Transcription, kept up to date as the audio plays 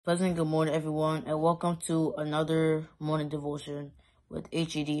Pleasant good morning, everyone, and welcome to another morning devotion with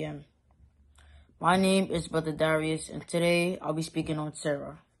HEDM. My name is Brother Darius, and today I'll be speaking on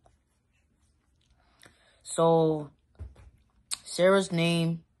Sarah. So, Sarah's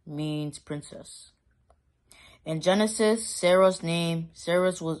name means princess. In Genesis, Sarah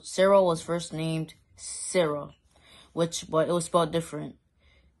was first named Sarah, but it was spelled different.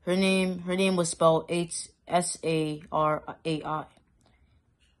 Her name was spelled Sarai.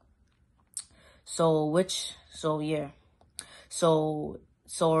 So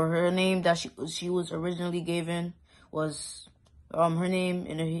her name that she was originally given was her name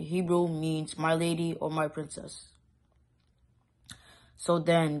in Hebrew means my lady or my princess. So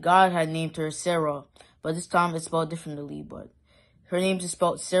then God had named her Sarah, but this time it's spelled differently. But her name is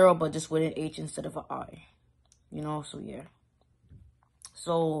spelled Sarah, but just with an H instead of an I.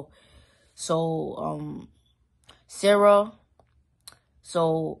 Sarah.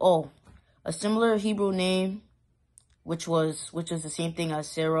 A similar Hebrew name, which is the same thing as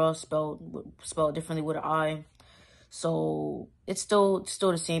Sarah, spelled differently with an I. So it's still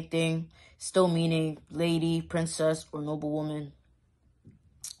the same thing, still meaning lady, princess, or noblewoman.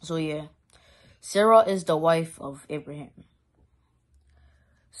 So yeah, Sarah is the wife of Abraham.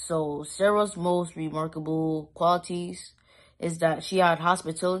 So Sarah's most remarkable qualities is that she had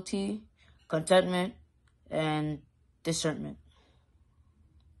hospitality, contentment, and discernment.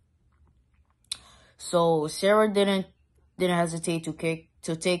 So Sarah didn't hesitate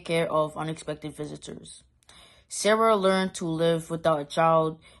to take care of unexpected visitors. Sarah learned to live without a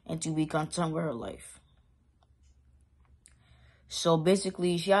child and to be content with her life. So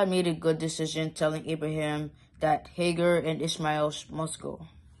basically, she had made a good decision telling Abraham that Hagar and Ishmael must go.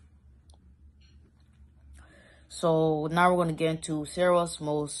 So now we're going to get into Sarah's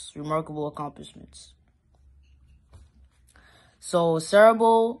most remarkable accomplishments. So Sarah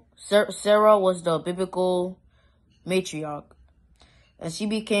was the biblical matriarch, and she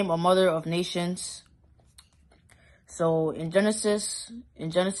became a mother of nations. So in Genesis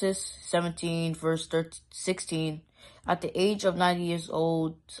 17, verse 16, at the age of 90 years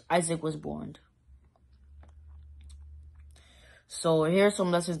old, Isaac was born. So here are some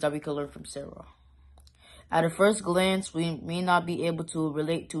lessons that we can learn from Sarah. At a first glance, we may not be able to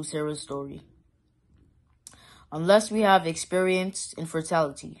relate to Sarah's story unless we have experienced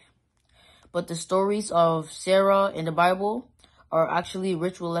infertility. But the stories of Sarah in the Bible are actually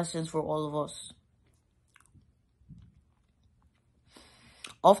rich with lessons for all of us.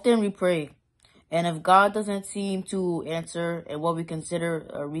 Often we pray, and if God doesn't seem to answer in what we consider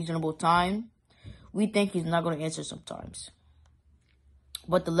a reasonable time, we think he's not going to answer sometimes.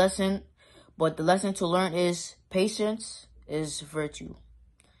 But the lesson to learn is patience is virtue.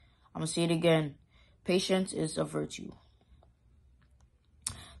 I'm going to say it again. Patience is a virtue.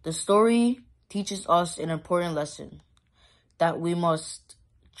 The story teaches us an important lesson, that we must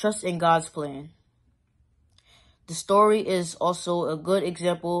trust in God's plan. The story is also a good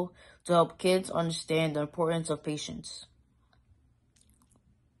example to help kids understand the importance of patience.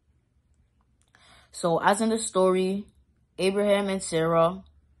 So as in the story, Abraham and Sarah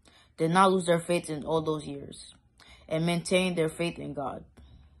did not lose their faith in all those years and maintained their faith in God.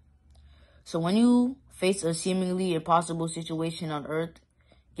 So when you face a seemingly impossible situation on earth,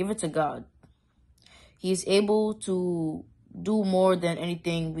 give it to God. He is able to do more than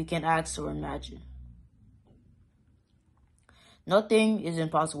anything we can ask or imagine. Nothing is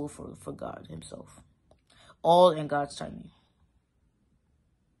impossible for God himself. All in God's timing.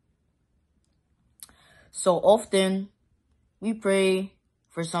 So often we pray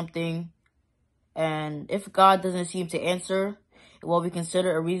for something, and if God doesn't seem to answer in what we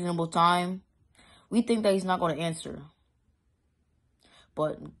consider a reasonable time, we think that he's not going to answer.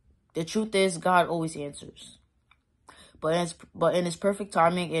 But the truth is, God always answers. But in his perfect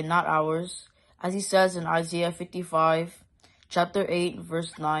timing and not ours, as he says in Isaiah 55, chapter 8,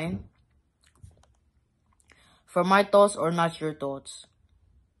 verse 9, "For my thoughts are not your thoughts,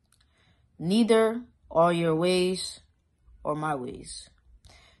 neither are your ways or my ways,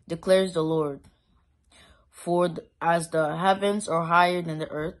 declares the Lord. For as the heavens are higher than the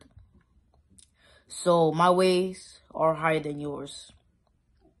earth, so my ways are higher than yours,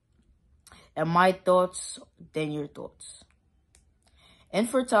 and my thoughts than your thoughts."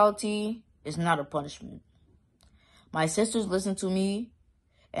 Infertility is not a punishment. My sisters, listen to me,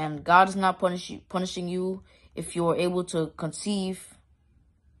 and God is not punishing you if you are able to conceive.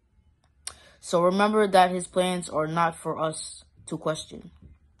 So remember that his plans are not for us to question.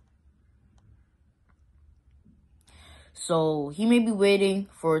 So he may be waiting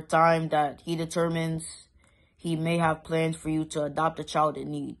for a time that he determines He may have plans for you to adopt a child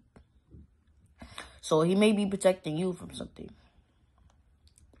in need. So he may be protecting you from something.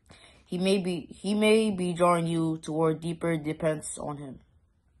 He may be drawing you toward deeper dependence on him.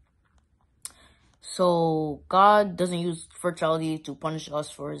 So God doesn't use fertility to punish us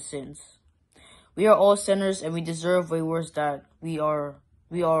for his sins. We are all sinners and we deserve way worse that we are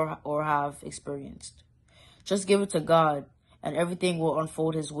or have experienced. Just give it to God and everything will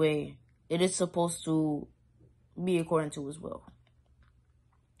unfold his way. It is supposed to be according to his will.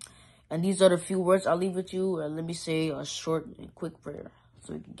 And these are the few words I'll leave with you. And let me say a short and quick prayer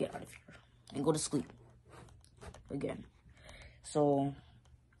so we can get out of here and go to sleep again. So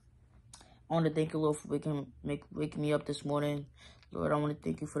I want to thank you, Lord, for waking me up this morning. Lord, I want to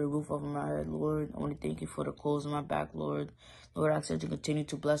thank you for the roof over my head, Lord. I want to thank you for the clothes on my back, Lord. Lord, I ask that you continue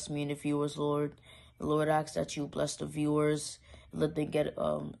to bless me and the viewers, Lord. Lord, I ask that you bless the viewers. Let them get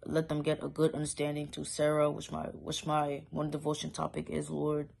a good understanding to Sarah, which my morning devotion topic is,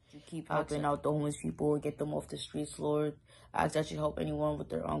 Lord. You keep helping out the homeless people, get them off the streets, Lord. I ask that you help anyone with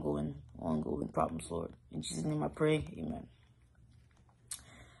their ongoing problems, Lord. In Jesus' name I pray, amen.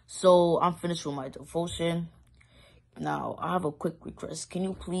 So I'm finished with my devotion. Now I have a quick request. Can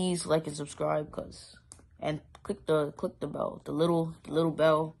you please like and subscribe, and click the bell, the little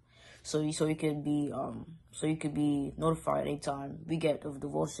bell, so you can be notified anytime we get a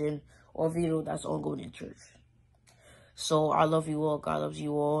devotion or video that's ongoing in church. So I love you all. God loves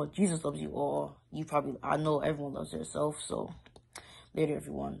you all. Jesus loves you all. I know everyone loves themselves. So later,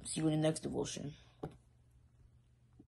 everyone. See you in the next devotion.